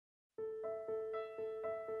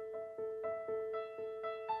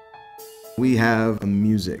We have a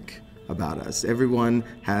music about us. Everyone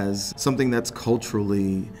has something that's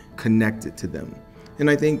culturally connected to them. And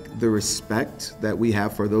I think the respect that we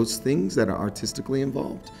have for those things that are artistically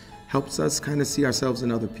involved helps us kind of see ourselves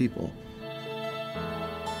in other people.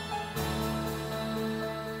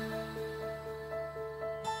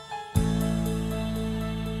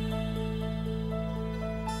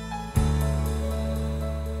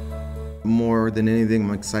 More than anything,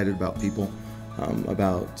 I'm excited about people,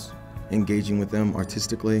 about engaging with them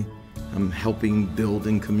artistically, helping build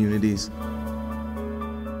in communities.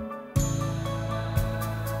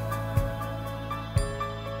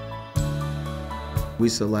 We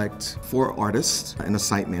select 4 artists and a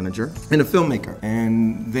site manager and a filmmaker,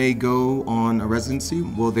 and they go on a residency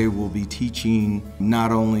where they will be teaching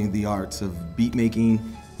not only the arts of beat making,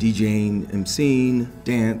 DJing, MCing,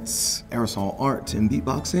 dance, aerosol art, and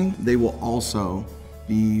beatboxing. They will also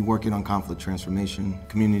be working on conflict transformation,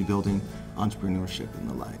 community building, entrepreneurship, and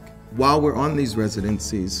the like. While we're on these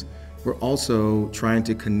residencies, we're also trying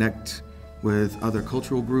to connect with other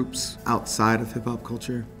cultural groups outside of hip-hop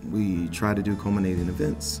culture. We try to do culminating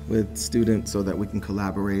events with students so that we can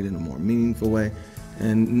collaborate in a more meaningful way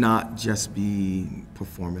and not just be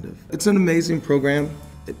performative. It's an amazing program.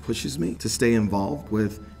 It pushes me to stay involved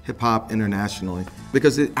with hip-hop internationally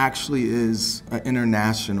because it actually is an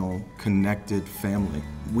international connected family.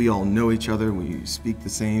 We all know each other, we speak the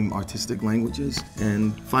same artistic languages,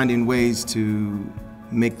 and finding ways to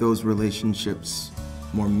make those relationships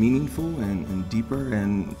more meaningful and deeper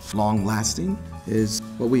and long-lasting is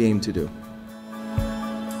what we aim to do.